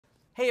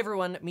Hey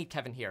everyone, Meet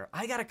Kevin here.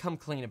 I gotta come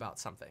clean about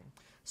something.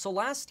 So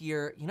last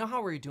year, you know how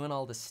we were doing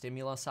all the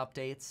stimulus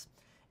updates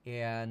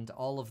and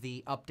all of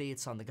the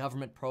updates on the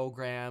government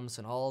programs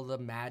and all the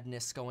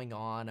madness going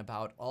on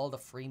about all the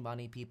free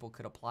money people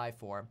could apply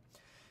for?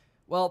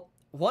 Well,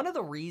 one of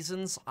the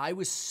reasons I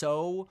was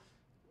so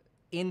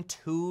in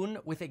tune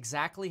with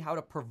exactly how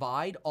to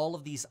provide all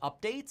of these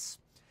updates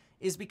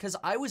is because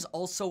I was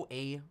also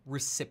a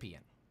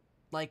recipient.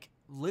 Like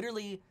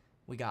literally,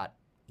 we got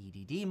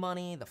EDD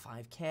money, the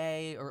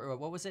 5K, or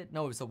what was it?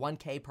 No, it was the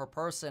 1K per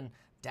person.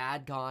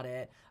 Dad got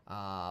it,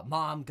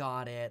 mom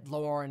got it,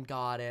 Lauren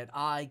got it,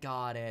 I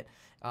got it,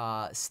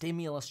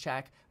 stimulus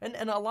check,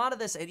 and a lot of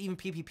this, and even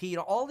PPP, you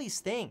know, all these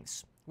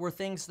things were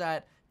things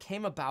that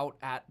came about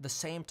at the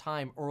same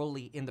time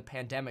early in the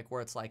pandemic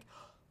where it's like,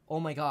 oh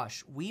my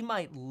gosh, we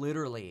might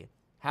literally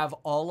have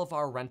all of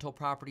our rental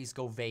properties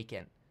go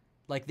vacant.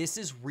 Like, this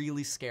is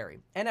really scary.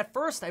 And at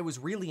first I was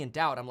really in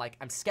doubt. I'm like,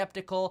 I'm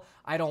skeptical.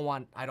 I don't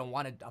want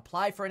to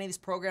apply for any of these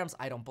programs.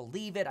 I don't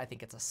believe it. I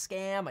think it's a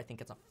scam. I think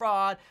it's a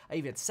fraud. I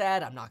even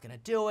said I'm not going to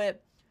do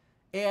it.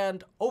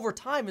 And over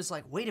time it's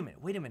like, wait a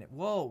minute.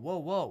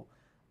 Whoa.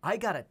 I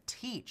got to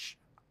teach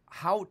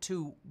how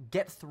to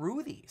get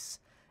through these.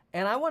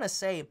 And I want to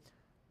say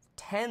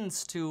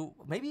tens to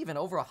maybe even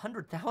over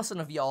 100,000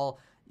 of y'all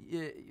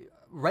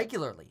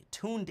regularly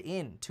tuned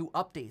in to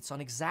updates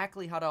on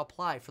exactly how to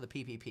apply for the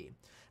PPP.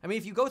 I mean,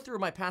 if you go through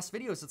my past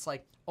videos, it's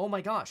like, oh my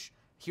gosh,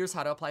 here's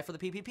how to apply for the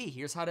PPP.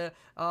 Here's how to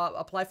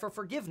apply for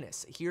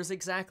forgiveness. Here's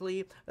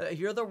exactly,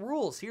 here are the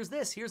rules. Here's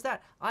this, here's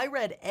that. I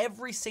read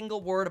every single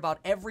word about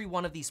every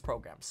one of these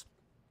programs.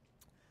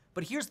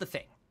 But here's the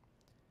thing.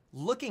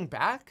 Looking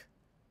back,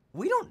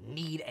 we don't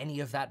need any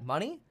of that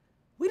money.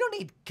 We don't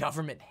need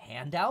government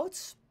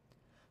handouts.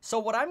 So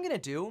what I'm gonna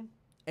do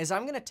is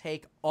I'm gonna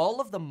take all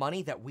of the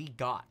money that we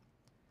got,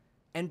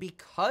 and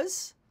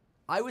because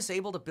I was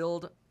able to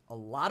build a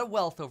lot of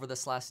wealth over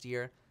this last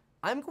year,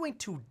 I'm going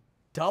to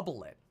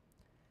double it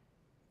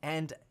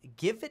and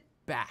give it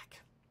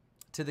back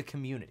to the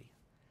community.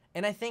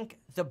 And I think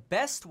the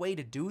best way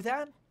to do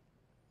that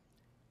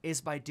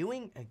is by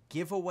doing a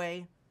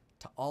giveaway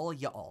to all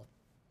y'all.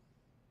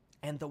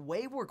 And the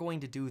way we're going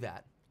to do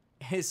that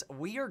is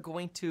we are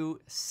going to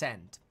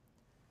send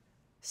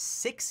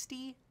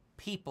 60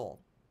 people.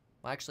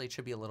 Well, actually, it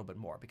should be a little bit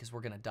more because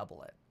we're going to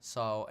double it.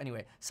 So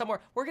anyway,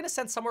 we're going to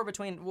send somewhere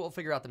between, we'll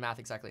figure out the math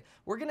exactly.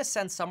 We're going to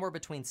send somewhere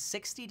between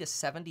 60 to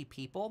 70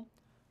 people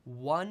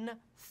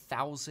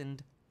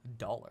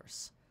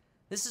 $1,000.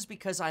 This is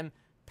because I'm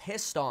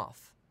pissed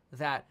off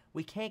that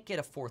we can't get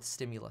a fourth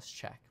stimulus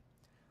check.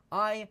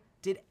 I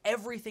did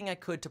everything I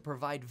could to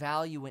provide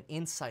value and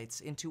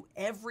insights into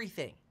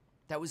everything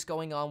that was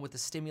going on with the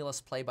stimulus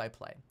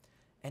play-by-play.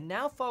 And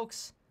now,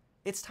 folks,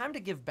 it's time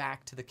to give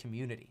back to the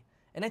community.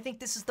 And I think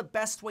this is the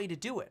best way to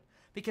do it.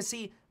 Because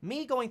see,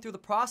 me going through the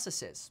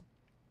processes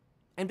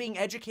and being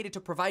educated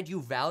to provide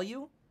you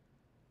value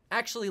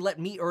actually let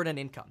me earn an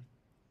income.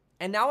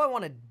 And now I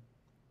want to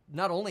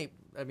not only,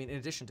 I mean, in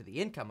addition to the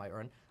income I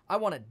earn, I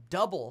want to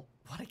double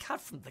what I got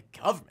from the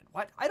government.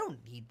 What? I don't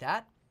need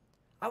that.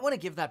 I want to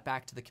give that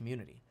back to the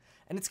community.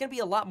 And it's going to be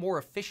a lot more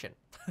efficient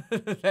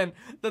than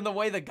the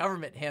way the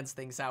government hands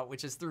things out,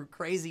 which is through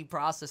crazy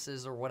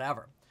processes or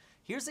whatever.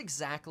 Here's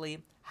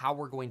exactly how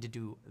we're going to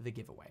do the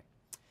giveaway.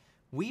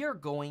 We are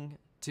going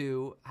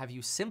to have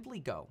you simply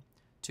go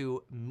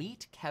to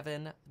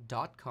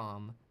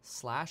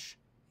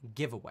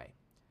meetkevin.com/giveaway.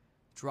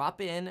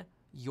 Drop in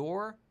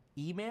your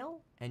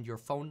email and your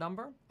phone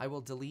number. I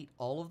will delete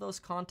all of those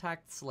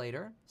contacts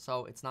later,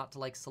 so it's not to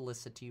like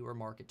solicit to you or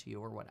market to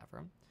you or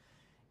whatever.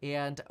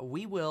 And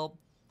we will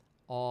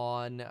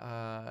on,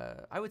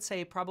 I would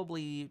say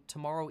probably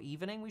tomorrow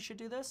evening we should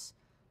do this.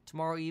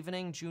 Tomorrow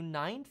evening, June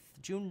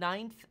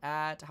 9th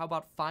at, how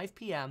about 5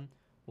 p.m.,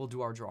 we'll do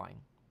our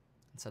drawing.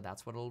 And so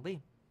that's what it'll be.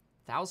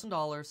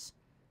 $1,000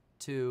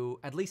 to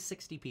at least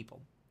 60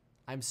 people.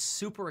 I'm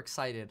super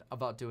excited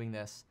about doing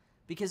this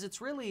because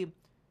it's really,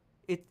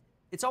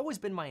 it's always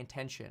been my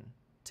intention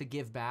to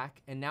give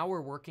back. And now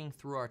we're working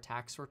through our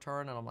tax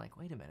return and I'm like,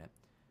 wait a minute,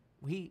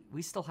 we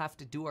still have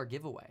to do our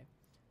giveaway.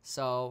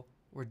 So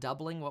we're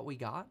doubling what we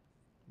got,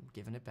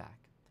 giving it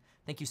back.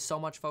 Thank you so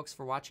much, folks,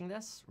 for watching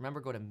this. Remember,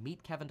 go to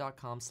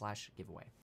meetkevin.com/giveaway.